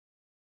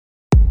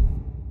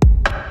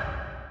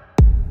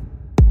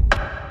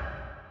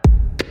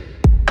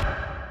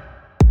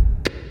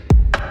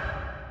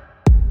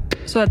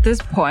So at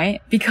this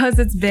point, because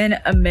it's been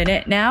a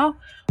minute now,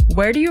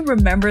 where do you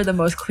remember the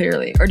most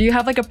clearly? Or do you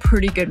have like a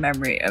pretty good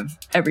memory of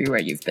everywhere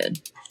you've been?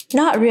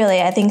 Not really.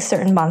 I think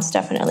certain months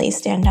definitely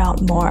stand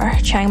out more.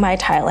 Chiang Mai,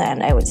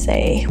 Thailand, I would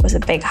say, was a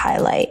big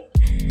highlight.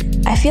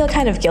 I feel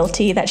kind of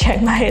guilty that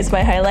Chiang Mai is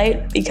my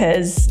highlight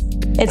because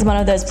it's one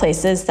of those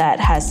places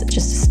that has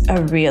just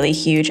a really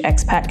huge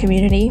expat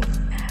community.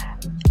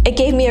 It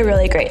gave me a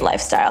really great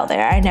lifestyle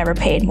there. I never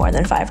paid more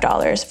than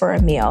 $5 for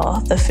a meal.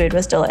 The food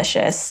was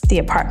delicious. The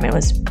apartment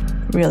was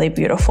really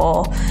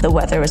beautiful. The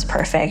weather was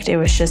perfect. It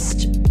was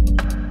just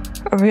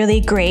a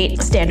really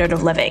great standard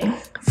of living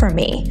for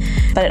me.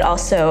 But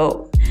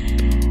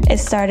it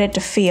started to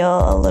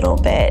feel a little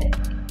bit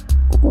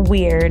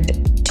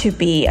weird to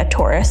be a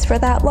tourist for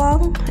that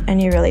long.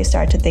 And you really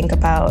start to think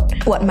about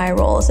what my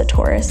role as a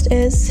tourist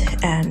is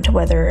and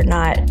whether or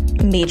not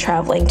me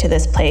traveling to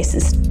this place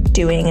is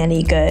doing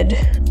any good.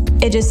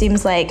 It just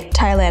seems like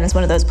Thailand is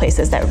one of those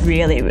places that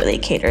really, really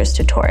caters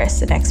to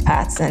tourists and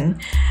expats, and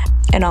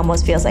it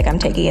almost feels like I'm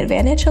taking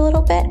advantage a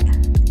little bit.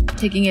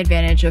 Taking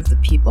advantage of the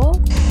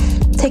people?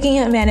 Taking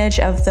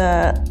advantage of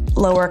the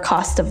lower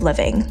cost of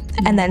living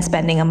and then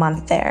spending a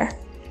month there.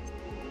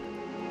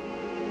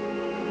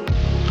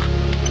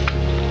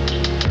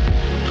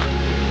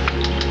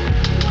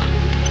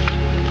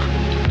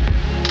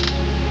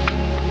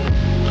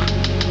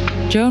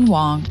 Joan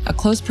Wong, a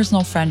close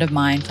personal friend of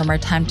mine from our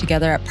time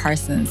together at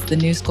Parsons, the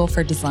New School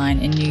for Design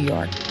in New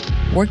York,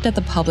 worked at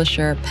the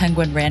publisher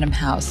Penguin Random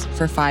House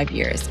for 5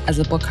 years as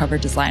a book cover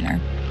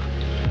designer.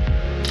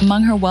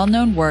 Among her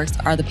well-known works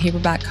are the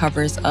paperback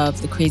covers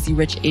of the Crazy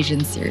Rich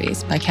Asians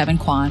series by Kevin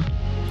Kwan,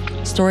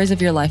 Stories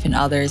of Your Life and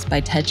Others by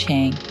Ted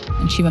Chiang,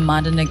 and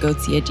Chimamanda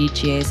Ngozi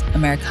Adichie's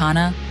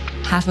Americana,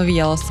 Half of a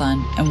Yellow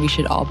Sun, and We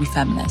Should All Be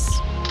Feminists.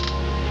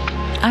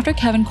 After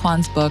Kevin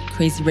Kwan's book,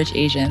 Crazy Rich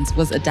Asians,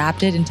 was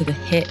adapted into the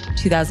hit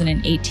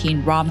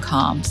 2018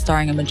 rom-com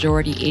starring a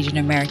majority Asian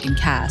American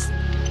cast,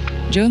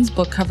 Joan's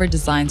book cover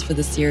designs for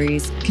the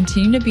series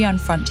continue to be on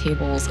front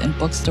tables in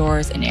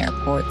bookstores and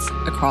airports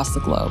across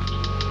the globe.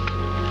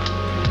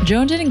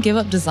 Joan didn't give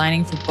up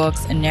designing for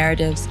books and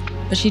narratives,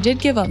 but she did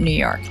give up New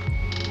York.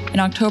 In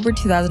October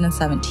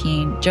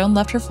 2017, Joan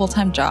left her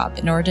full-time job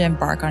in order to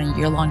embark on a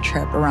year-long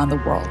trip around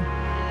the world.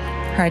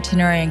 Her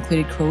itinerary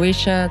included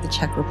Croatia, the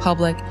Czech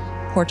Republic,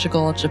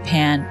 Portugal,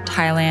 Japan,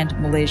 Thailand,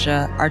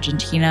 Malaysia,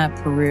 Argentina,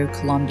 Peru,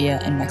 Colombia,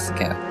 and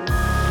Mexico.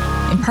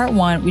 In part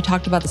 1, we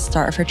talked about the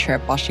start of her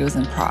trip while she was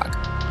in Prague.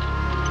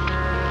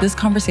 This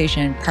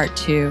conversation, part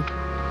 2,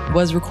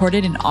 was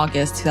recorded in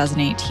August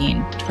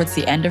 2018, towards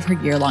the end of her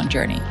year-long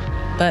journey,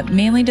 but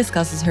mainly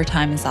discusses her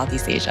time in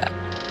Southeast Asia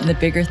and the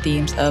bigger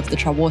themes of the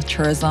trouble with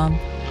tourism,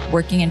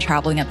 working and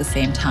traveling at the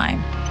same time,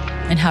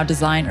 and how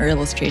design or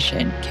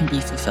illustration can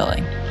be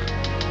fulfilling.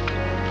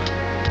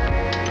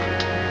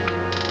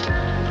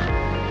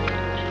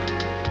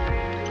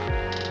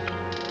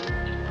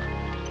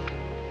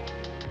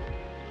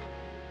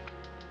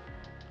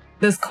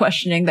 This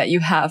questioning that you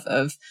have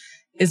of,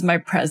 is my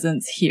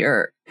presence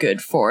here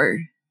good for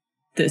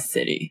this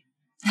city?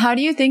 How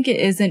do you think it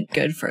isn't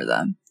good for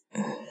them?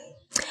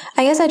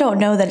 I guess I don't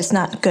know that it's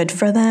not good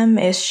for them.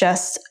 It's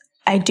just,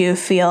 I do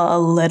feel a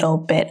little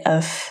bit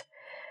of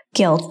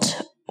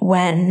guilt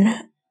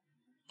when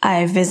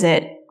I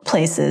visit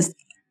places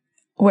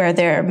where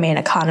their main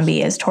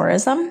economy is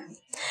tourism.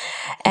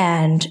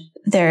 And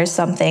there's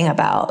something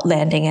about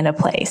landing in a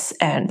place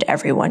and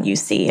everyone you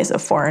see is a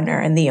foreigner,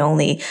 and the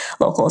only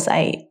locals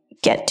I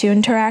get to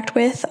interact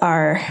with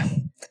are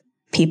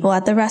people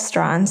at the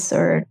restaurants.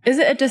 Or is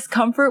it a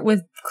discomfort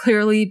with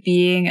clearly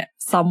being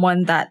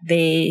someone that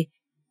they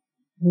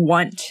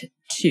want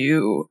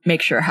to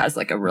make sure has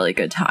like a really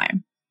good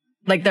time?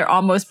 Like they're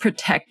almost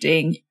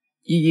protecting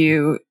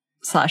you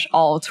 /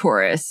 all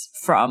tourists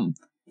from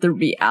the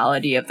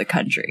reality of the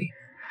country.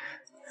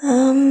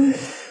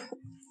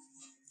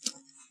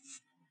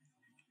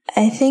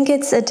 I think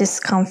it's a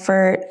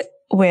discomfort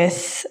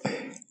with,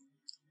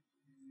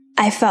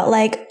 I felt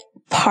like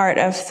part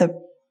of the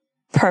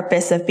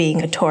purpose of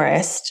being a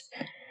tourist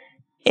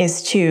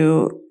is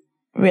to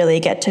really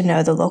get to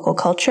know the local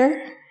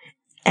culture.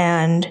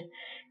 And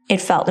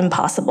it felt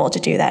impossible to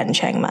do that in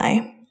Chiang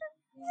Mai.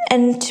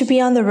 And to be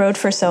on the road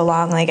for so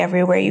long, like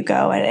everywhere you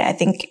go, and I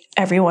think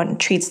everyone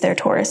treats their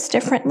tourists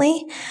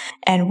differently.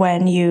 And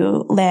when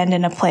you land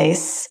in a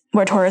place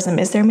where tourism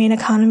is their main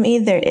economy,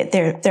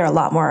 they're a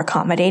lot more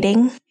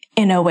accommodating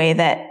in a way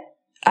that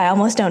I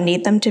almost don't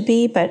need them to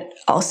be, but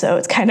also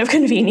it's kind of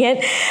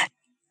convenient.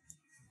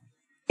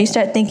 You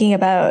start thinking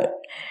about,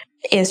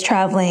 is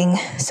traveling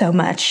so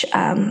much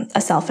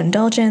a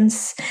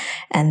self-indulgence?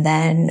 And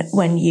then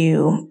when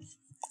you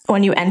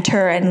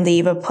enter and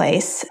leave a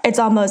place, it's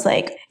almost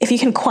like, if you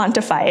can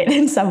quantify it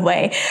in some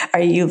way,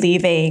 are you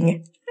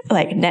leaving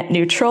like net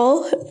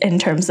neutral in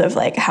terms of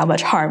like how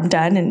much harm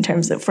done in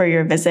terms of for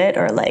your visit,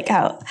 or like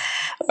how,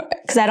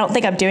 because I don't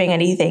think I'm doing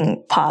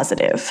anything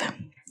positive.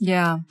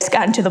 Yeah. It's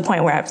gotten to the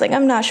point where I was like,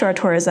 I'm not sure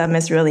tourism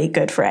is really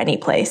good for any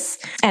place.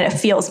 And it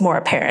feels more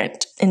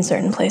apparent in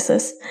certain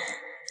places.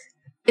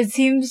 It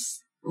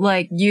seems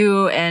like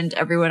you and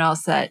everyone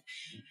else that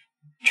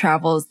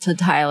travels to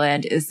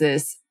Thailand is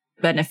this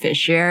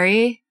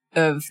beneficiary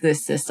of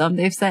this system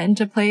they've set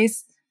into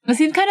place. It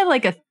seems kind of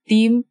like a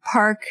theme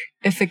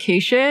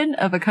parkification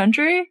of a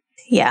country.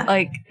 Yeah.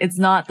 Like it's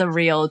not the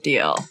real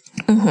deal.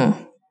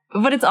 Mm-hmm.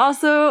 But it's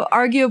also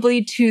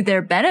arguably to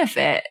their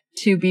benefit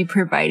to be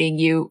providing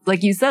you,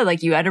 like you said,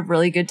 like you had a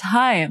really good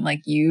time.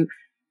 Like you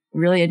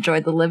really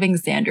enjoyed the living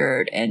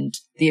standard and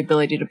the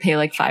ability to pay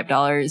like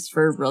 $5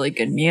 for really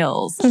good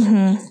meals.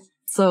 Mm-hmm.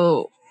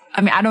 So,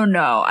 I mean, I don't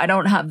know. I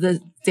don't have the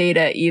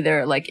data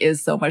either. Like,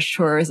 is so much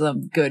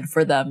tourism good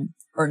for them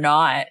or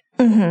not?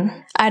 Mm-hmm.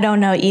 I don't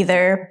know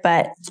either,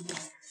 but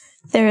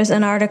there's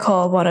an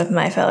article one of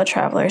my fellow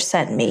travelers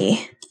sent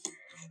me.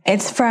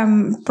 It's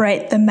from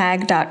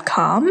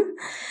brightthemag.com,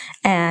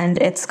 and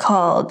it's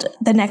called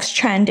 "The Next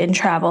Trend in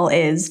Travel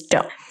is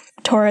Don't.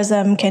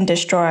 Tourism can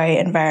destroy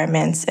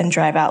environments and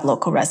drive out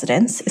local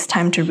residents. It's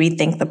time to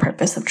rethink the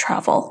purpose of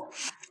travel."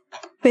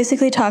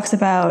 Basically talks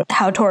about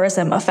how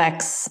tourism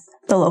affects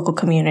the local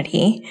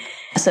community.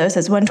 So it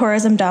says, when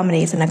tourism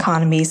dominates an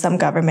economy, some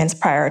governments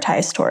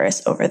prioritize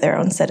tourists over their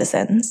own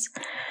citizens.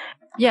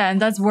 Yeah,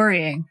 and that's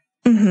worrying.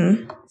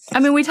 Mm-hmm. I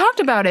mean, we talked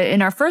about it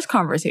in our first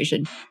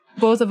conversation.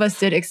 Both of us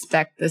did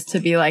expect this to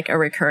be like a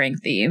recurring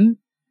theme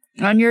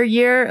on your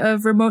year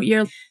of remote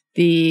year.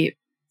 The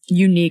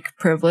unique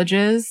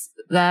privileges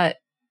that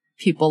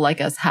people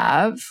like us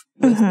have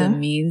with the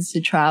means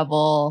to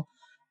travel.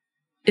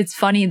 It's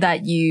funny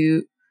that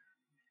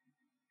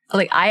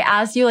I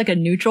asked you like a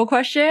neutral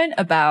question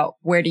about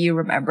where do you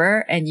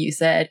remember? And you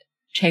said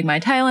Chiang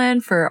Mai,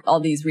 Thailand for all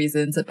these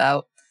reasons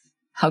about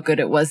how good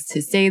it was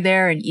to stay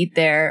there and eat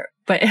there.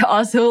 But it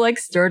also like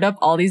stirred up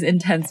all these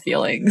intense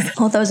feelings.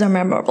 Well, those are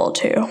memorable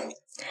too.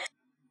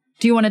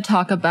 Do you want to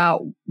talk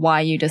about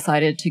why you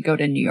decided to go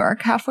to New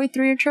York halfway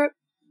through your trip?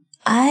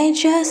 I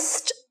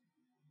just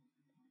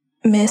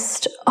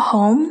missed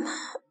home,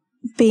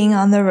 being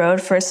on the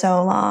road for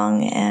so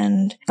long.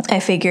 And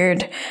I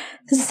figured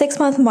this is a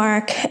 6-month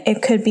mark.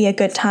 It could be a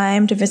good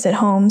time to visit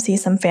home, see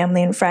some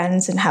family and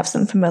friends, and have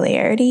some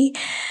familiarity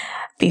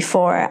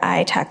before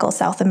I tackle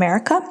South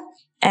America.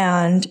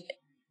 And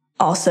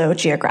also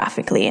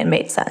geographically, it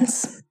made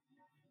sense.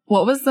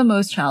 What was the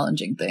most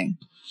challenging thing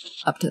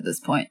up to this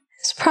point?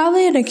 It's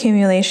probably an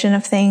accumulation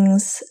of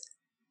things.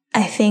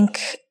 I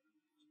think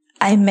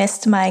I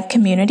missed my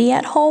community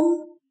at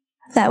home.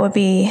 That would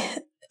be,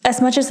 as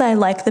much as I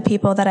like the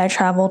people that I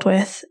traveled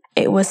with,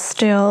 it was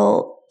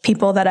still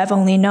people that I've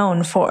only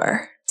known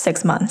for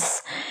 6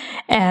 months.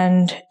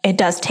 And it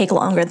does take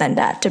longer than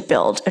that to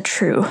build a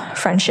true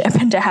friendship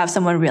and to have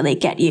someone really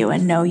get you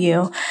and know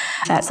you.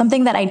 That's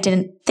something that I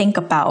didn't think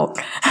about,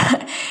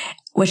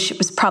 which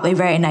was probably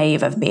very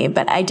naive of me,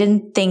 but I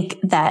didn't think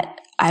that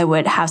I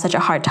would have such a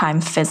hard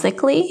time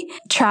physically.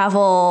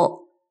 Travel,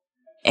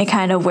 it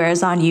kind of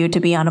wears on you to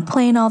be on a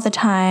plane all the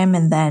time,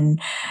 and then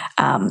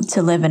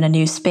to live in a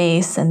new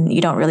space, and you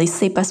don't really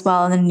sleep as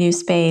well in a new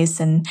space,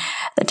 and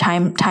the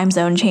time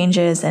zone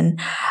changes. And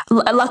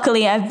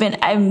luckily,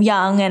 I'm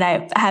young and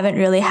I haven't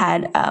really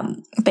had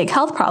big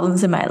health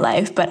problems in my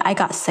life, but I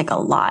got sick a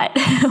lot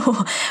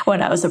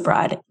when I was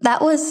abroad.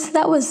 That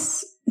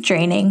was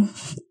draining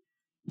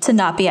to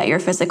not be at your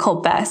physical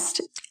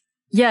best.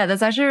 Yeah,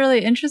 that's actually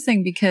really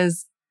interesting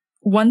because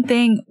one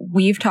thing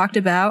we've talked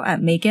about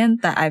at Macon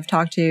that I've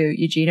talked to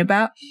Eugene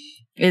about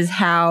is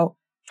how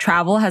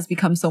travel has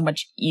become so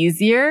much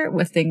easier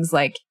with things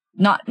like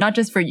not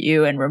just for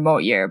you and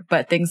remote year,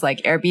 but things like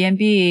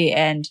Airbnb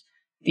and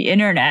the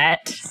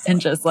internet and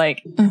just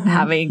like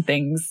having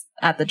things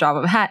at the drop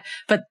of a hat.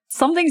 But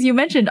some things you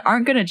mentioned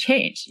aren't going to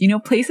change. You know,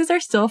 places are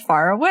still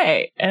far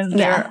away and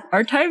there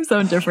are time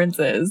zone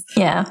differences.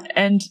 Yeah.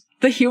 And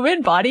the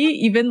human body,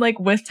 even like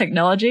with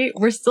technology,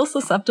 we're still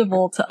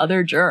susceptible to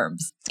other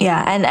germs.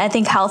 Yeah. And I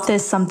think health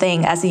is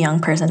something as a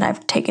young person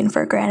I've taken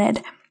for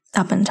granted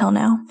up until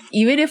now.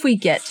 Even if we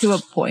get to a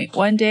point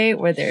one day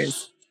where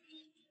there's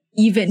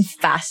even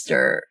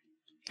faster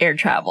air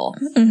travel,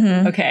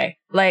 okay,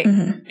 like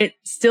it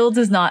still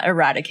does not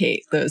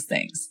eradicate those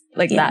things,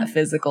 like that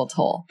physical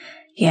toll.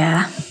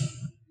 Yeah.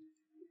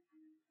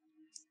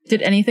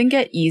 Did anything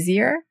get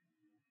easier?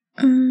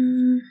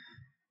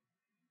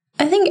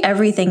 I think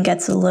everything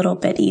gets a little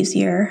bit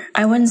easier.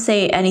 I wouldn't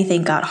say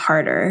anything got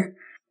harder.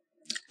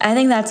 I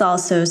think that's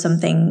also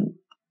something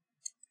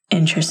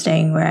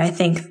interesting where I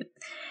think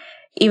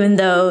even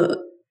though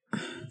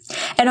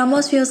it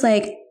almost feels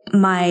like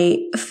my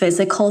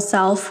physical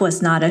self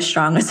was not as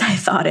strong as I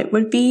thought it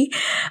would be,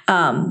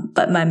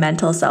 but my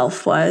mental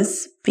self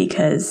was,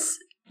 because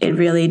it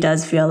really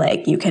does feel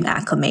like you can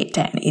acclimate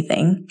to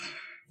anything.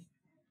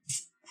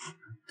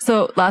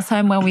 So last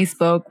time when we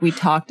spoke, we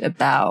talked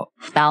about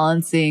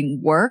balancing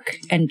work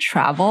and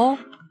travel.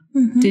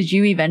 Did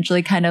you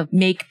eventually kind of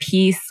make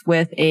peace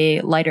with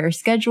a lighter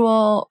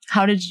schedule?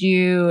 How did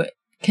you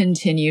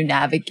continue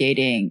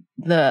navigating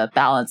the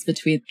balance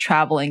between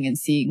traveling and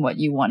seeing what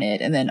you wanted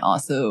and then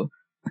also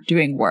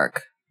doing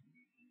work?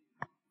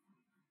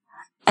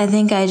 I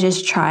think I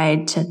just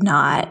tried to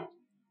not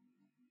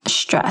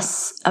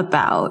stress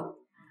about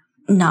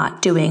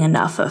not doing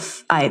enough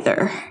of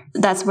either.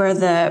 That's where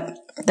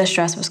the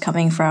stress was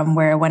coming from,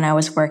 where when I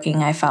was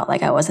working, I felt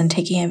like I wasn't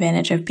taking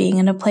advantage of being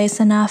in a place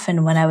enough.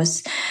 And when I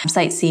was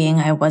sightseeing,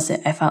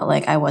 I felt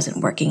like I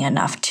wasn't working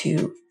enough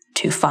to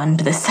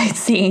fund the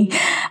sightseeing.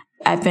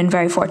 I've been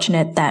very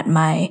fortunate that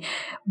my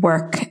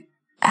work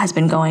has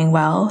been going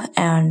well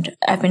and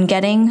I've been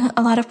getting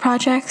a lot of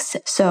projects.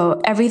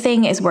 So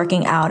everything is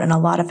working out, and a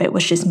lot of it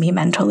was just me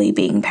mentally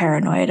being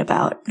paranoid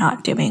about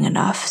not doing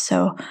enough.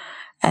 So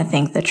I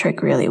think the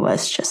trick really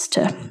was just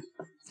to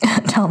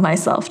tell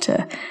myself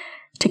to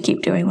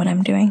keep doing what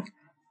I'm doing.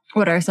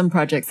 What are some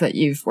projects that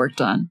you've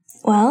worked on?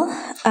 Well,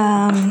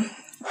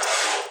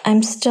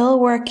 I'm still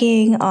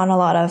working on a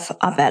lot of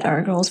op-ed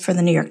articles for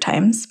the New York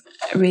Times.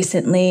 I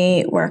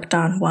recently worked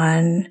on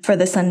one for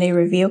the Sunday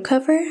Review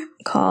cover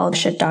called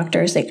 "Should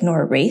Doctors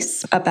Ignore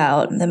Race?"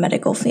 about the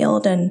medical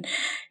field and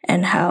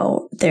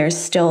how there's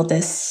still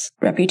this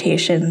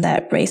reputation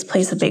that race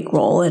plays a big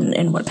role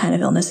in what kind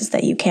of illnesses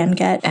that you can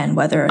get and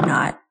whether or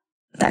not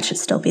that should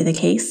still be the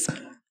case.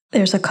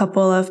 There's a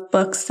couple of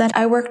books that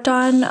I worked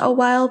on a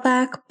while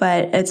back,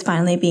 but it's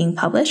finally being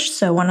published.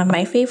 So one of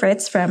my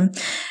favorites from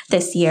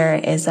this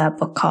year is a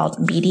book called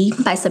Meaty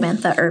by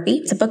Samantha Irby.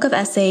 It's a book of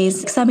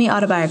essays,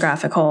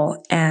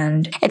 semi-autobiographical,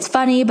 and it's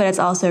funny, but it's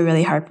also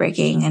really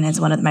heartbreaking. And it's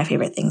one of my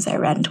favorite things I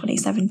read in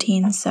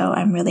 2017. So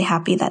I'm really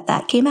happy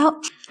that came out.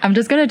 I'm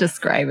just going to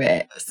describe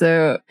it.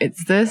 So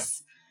it's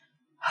this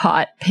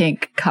hot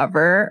pink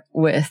cover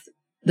with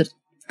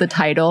the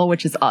title,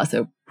 which is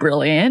also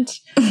brilliant.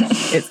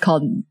 It's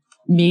called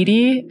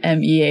Meaty,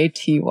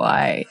 Meaty,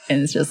 and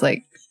it's just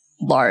like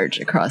large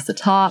across the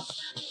top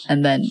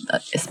and then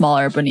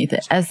smaller beneath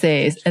the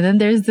essays. And then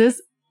there's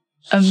this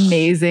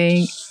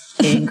amazing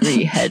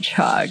angry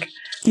hedgehog.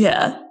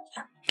 Yeah.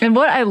 And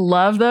what I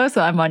love though,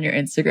 so I'm on your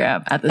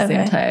Instagram at the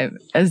same time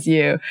as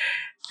you,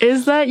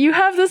 is that you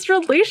have this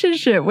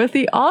relationship with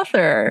the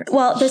author.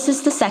 Well, this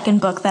is the second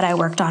book that I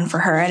worked on for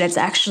her, and it's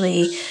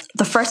actually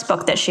the first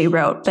book that she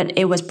wrote, but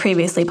it was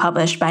previously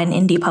published by an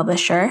indie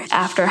publisher.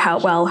 After how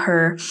well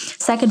her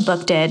second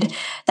book did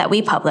that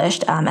we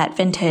published at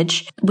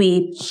Vintage,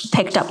 we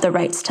picked up the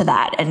rights to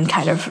that and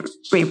kind of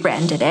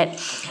rebranded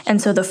it.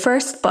 And so the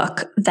first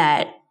book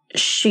that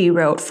she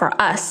wrote for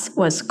us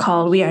was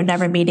called We Are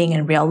Never Meeting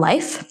in Real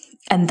Life.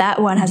 And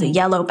that one has a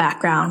yellow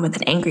background with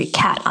an angry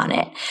cat on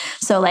it.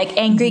 So like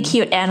angry,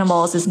 cute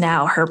animals is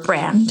now her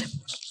brand.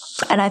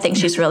 And I think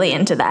she's really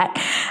into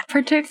that.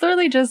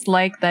 Particularly just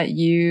like that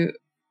you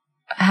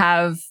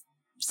have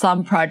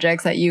some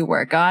projects that you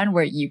work on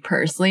where you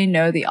personally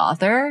know the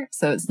author.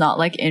 So it's not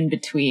like in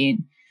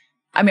between.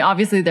 I mean,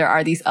 obviously there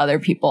are these other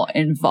people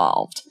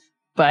involved,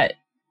 but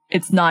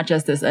it's not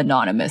just this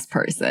anonymous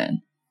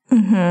person.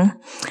 Mm-hmm.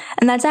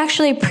 And that's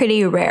actually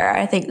pretty rare.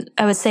 I think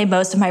I would say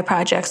most of my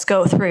projects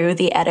go through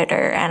the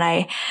editor and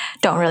I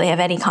don't really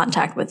have any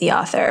contact with the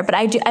author, but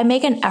I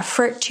make an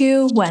effort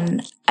to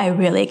when I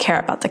really care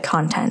about the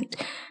content.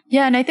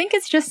 Yeah. And I think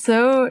it's just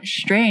so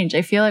strange.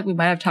 I feel like we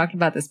might have talked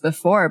about this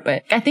before,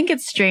 but I think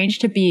it's strange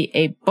to be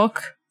a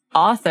book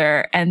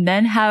author and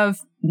then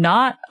have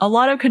not a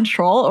lot of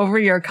control over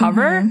your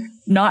cover,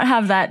 not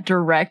have that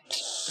direct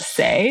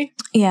say.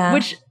 Yeah.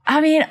 Which, I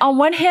mean, on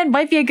one hand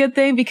might be a good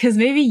thing because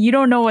maybe you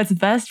don't know what's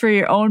best for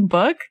your own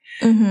book.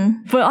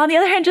 But on the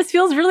other hand, just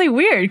feels really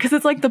weird because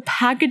it's like the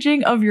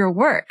packaging of your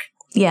work.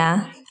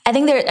 Yeah. I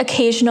think there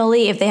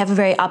occasionally, if they have a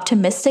very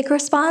optimistic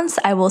response,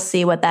 I will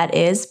see what that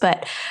is.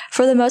 But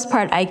for the most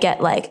part, I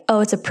get like,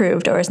 oh, it's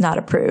approved or it's not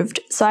approved.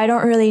 So I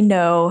don't really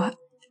know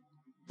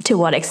to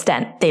what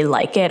extent they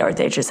like it or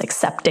they're just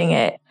accepting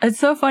it. It's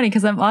so funny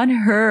because I'm on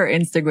her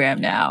Instagram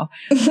now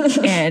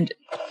and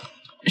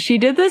she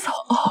did this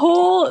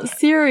whole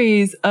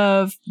series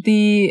of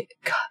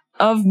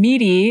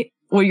Meaty,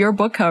 well, your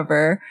book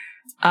cover,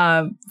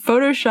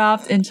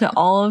 photoshopped into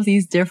all of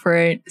these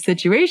different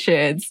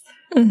situations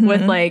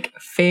with like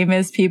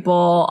famous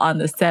people on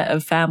the set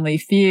of Family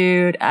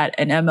Feud at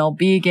an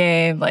MLB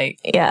game. Like,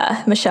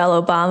 yeah,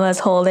 Michelle Obama's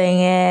holding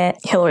it.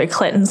 Hillary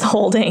Clinton's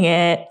holding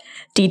it.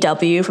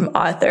 DW from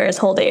Arthur is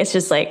holding it. It's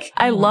just like,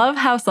 I love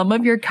how some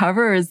of your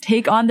covers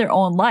take on their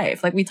own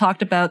life. Like we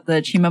talked about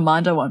the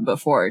Chimamanda one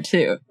before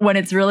too. When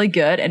it's really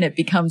good and it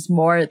becomes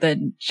more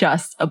than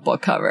just a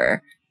book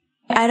cover.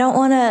 I don't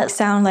want to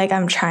sound like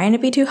I'm trying to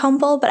be too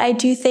humble, but I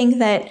do think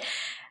that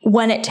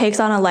when it takes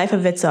on a life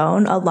of its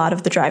own, a lot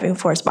of the driving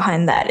force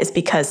behind that is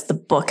because the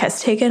book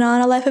has taken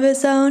on a life of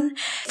its own.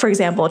 For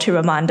example,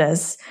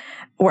 Chimamanda's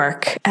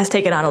work has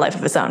taken on a life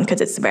of its own because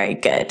it's very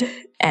good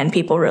and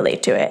people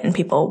relate to it and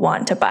people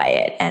want to buy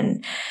it.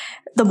 And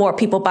the more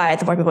people buy it,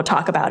 the more people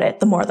talk about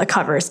it, the more the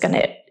cover is going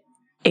to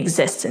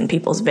exist in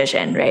people's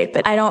vision, right?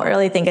 But I don't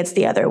really think it's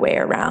the other way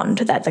around,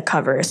 that the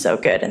cover is so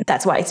good and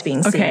that's why it's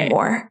being seen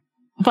more.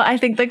 But I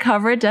think the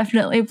cover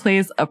definitely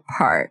plays a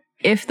part.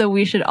 If the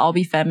We Should All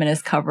Be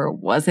Feminist cover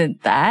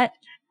wasn't that,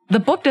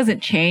 the book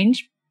doesn't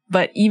change,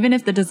 but even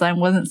if the design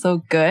wasn't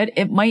so good,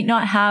 it might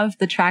not have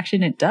the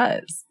traction it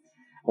does.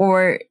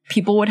 Or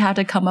people would have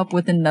to come up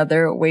with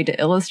another way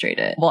to illustrate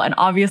it. Well, and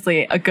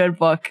obviously a good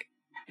book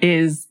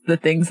is the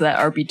things that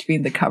are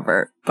between the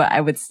cover, but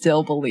I would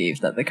still believe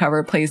that the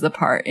cover plays a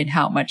part in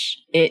how much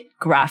it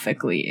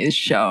graphically is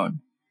shown.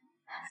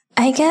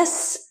 I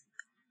guess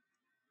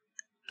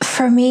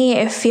for me,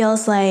 it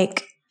feels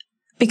like,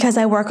 because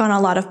I work on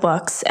a lot of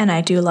books and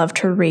I do love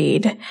to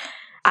read,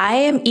 I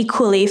am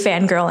equally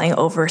fangirling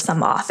over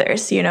some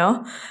authors, you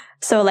know?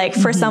 So like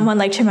for someone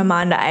like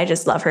Chimamanda, I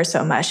just love her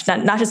so much,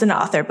 not just an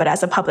author, but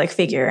as a public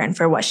figure and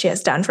for what she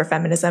has done for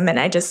feminism. And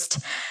I just,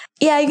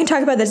 yeah, you can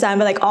talk about the design,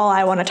 but like all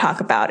I want to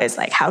talk about is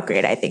like how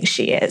great I think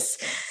she is.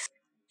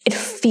 It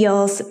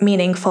feels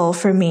meaningful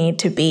for me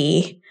to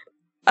be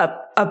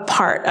a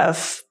part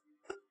of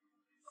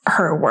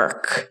her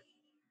work.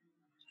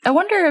 I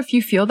wonder if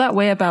you feel that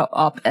way about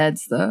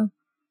op-eds, though.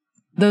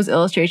 Those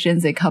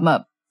illustrations, they come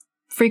up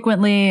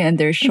frequently and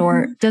they're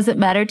short. Does it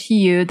matter to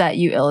you that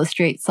you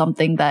illustrate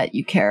something that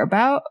you care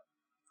about?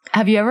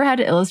 Have you ever had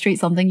to illustrate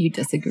something you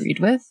disagreed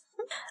with?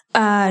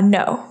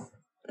 No,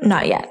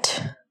 not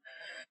yet.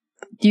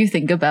 Do you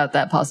think about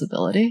that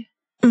possibility?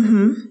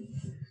 The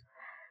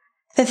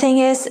thing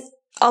is,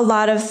 a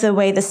lot of the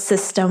way the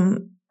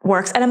system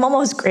works, and I'm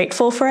almost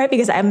grateful for it,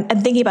 because I'm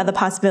thinking about the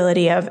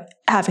possibility of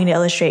having to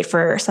illustrate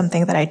for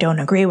something that I don't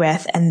agree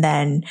with, and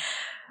then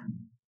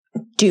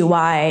do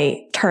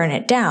I turn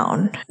it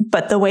down?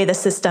 But the way the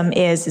system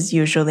is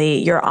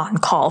usually you're on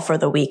call for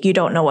the week. You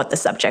don't know what the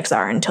subjects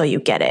are until you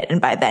get it. And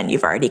by then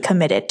you've already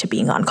committed to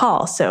being on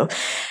call. So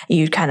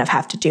you kind of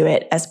have to do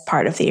it as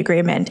part of the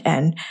agreement.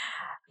 And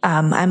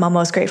I'm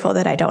almost grateful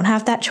that I don't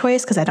have that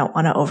choice, because I don't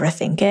want to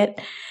overthink it.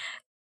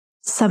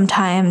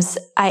 Sometimes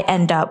I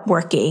end up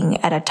working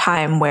at a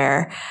time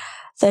where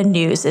the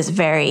news is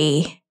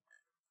the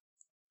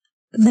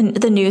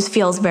news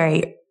feels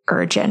very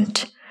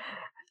urgent.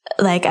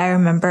 Like I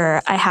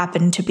remember I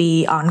happened to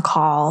be on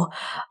call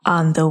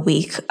on the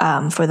week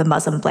for the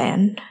Muslim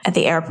ban at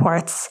the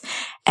airports.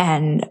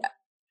 And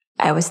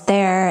I was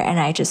there and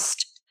I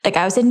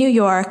was in New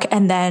York,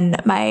 and then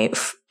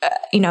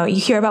you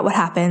hear about what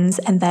happens.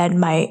 And then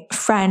my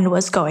friend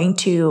was going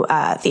to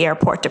the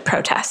airport to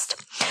protest.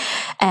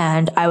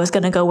 And I was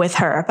going to go with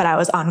her, but I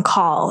was on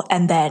call.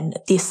 And then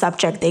the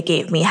subject they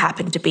gave me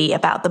happened to be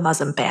about the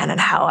Muslim ban and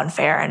how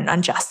unfair and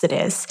unjust it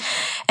is.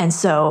 And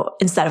so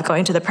instead of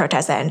going to the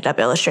protest, I ended up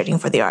illustrating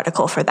for the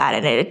article for that.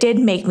 And it did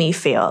make me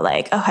feel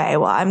like, okay,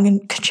 well, I'm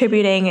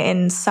contributing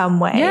in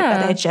some way,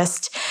 but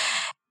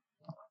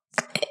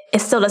it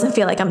still doesn't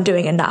feel like I'm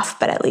doing enough,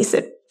 but at least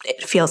it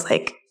feels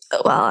like,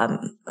 well,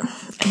 I'm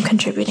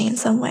contributing in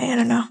some way. I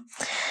don't know.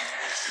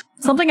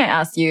 Something I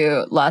asked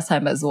you last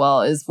time as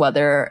well is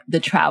whether the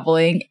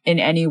traveling in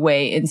any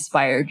way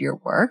inspired your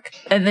work.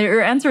 And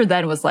your answer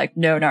then was like,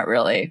 no, not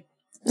really.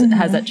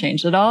 Has that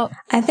changed at all?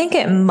 I think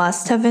it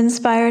must have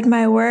inspired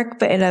my work,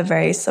 but in a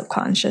very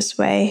subconscious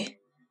way.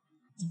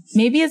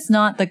 Maybe it's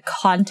not the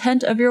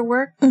content of your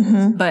work,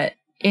 but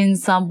in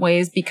some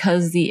ways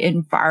because the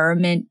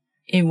environment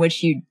in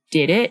which you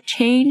did it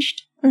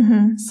changed.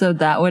 So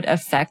that would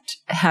affect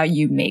how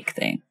you make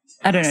things.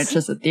 I don't know, it's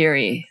just a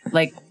theory.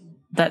 Like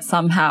that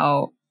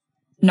somehow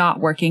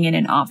not working in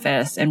an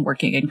office and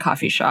working in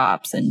coffee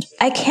shops. And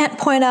I can't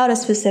point out a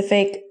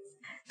specific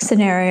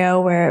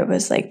scenario where it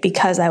was like,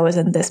 because I was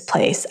in this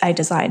place, I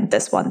designed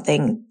this one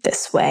thing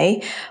this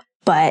way.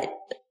 But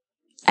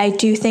I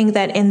do think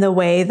that in the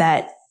way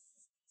that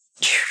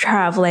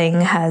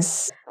traveling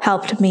has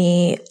helped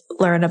me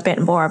learn a bit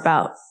more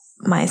about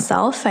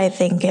myself, I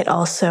think it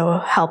also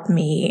helped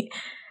me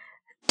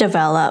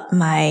develop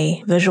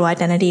my visual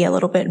identity a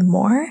little bit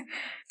more.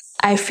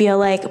 I feel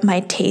like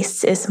my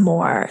taste is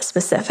more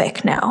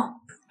specific now.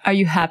 Are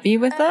you happy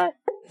with that?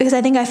 Because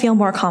I think I feel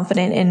more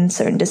confident in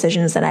certain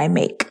decisions that I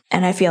make.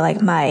 And I feel like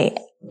I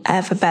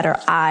have a better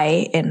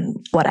eye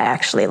in what I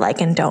actually like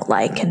and don't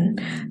like,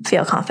 and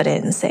feel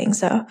confident in saying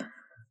so.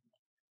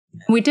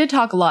 We did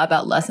talk a lot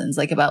about lessons,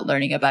 like about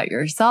learning about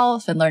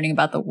yourself and learning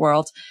about the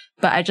world.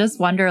 But I just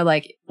wonder,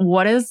 like,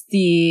 what is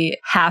the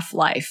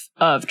half-life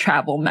of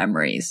travel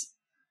memories?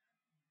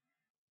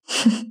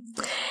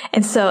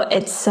 And so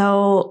it's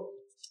so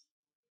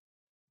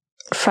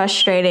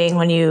frustrating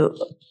when you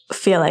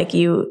feel like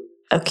you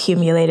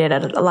accumulated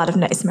a lot of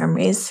nice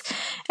memories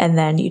and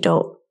then you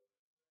don't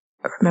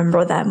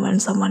remember them when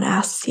someone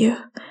asks you.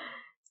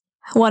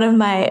 One of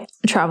my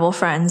travel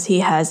friends, he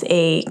has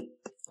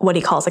what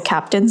he calls a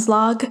captain's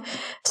log.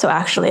 So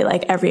actually,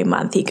 like every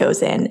month he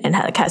goes in and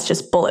has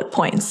just bullet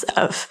points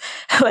of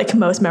like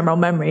most memorable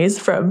memories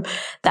from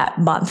that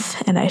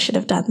month. And I should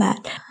have done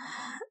that.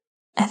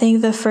 I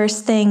think the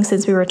first thing,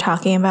 since we were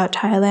talking about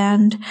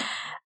Thailand,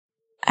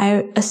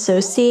 I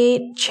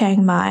associate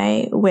Chiang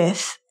Mai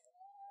with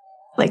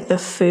like the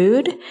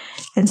food.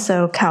 And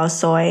so khao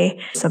soi,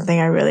 something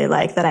I really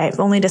like that I've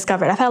only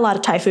discovered. I've had a lot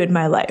of Thai food in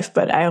my life,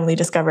 but I only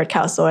discovered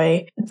khao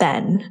soi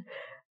then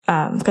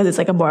because it's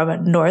like a more of a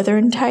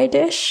northern Thai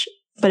dish,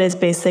 but it's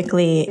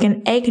basically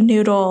an egg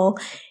noodle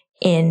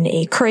in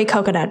a curry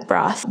coconut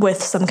broth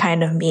with some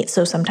kind of meat.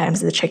 So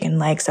sometimes it's a chicken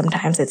leg,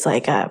 sometimes it's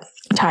like a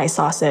Thai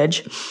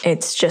sausage.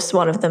 It's just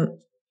one of the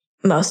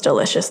most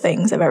delicious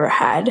things I've ever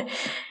had.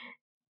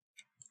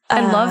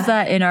 I love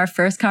that in our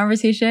first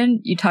conversation,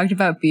 you talked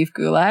about beef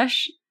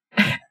goulash.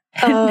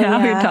 And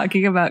now you're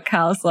talking about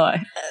khao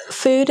soi.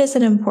 Food is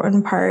an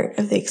important part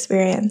of the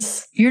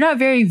experience. You're not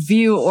very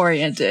view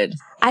oriented.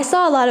 I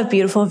saw a lot of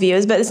beautiful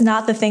views, but it's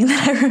not the thing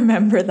that I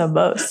remember the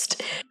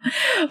most.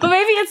 But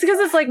maybe it's because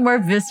it's like more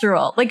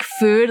visceral. Like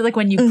food, like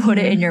when you put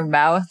it in your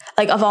mouth.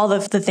 Like of all the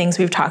things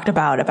we've talked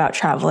about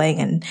traveling,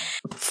 and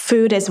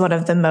food is one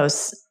of the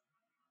most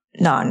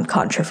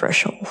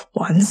non-controversial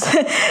ones,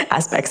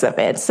 aspects of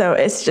it. So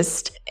it's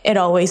just, it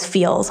always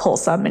feels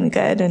wholesome and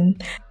good.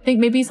 And I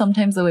think maybe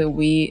sometimes the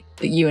way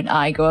you and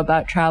I go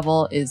about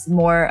travel is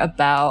more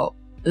about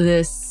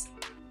this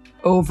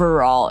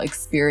overall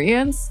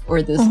experience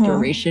or this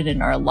duration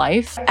in our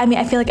life. I mean,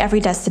 I feel like every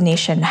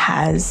destination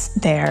has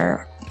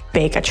their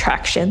big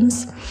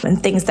attractions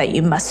and things that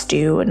you must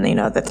do, and you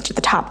know, the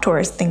top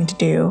tourist thing to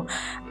do.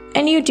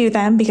 And you do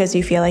them because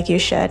you feel like you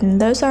should.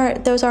 And those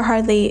are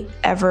hardly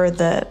ever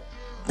the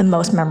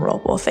most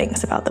memorable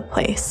things about the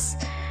place.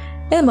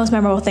 And the most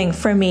memorable thing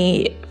for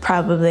me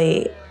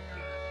probably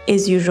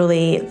is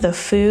usually the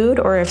food,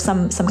 or if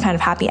some kind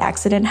of happy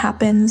accident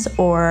happens,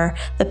 or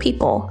the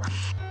people.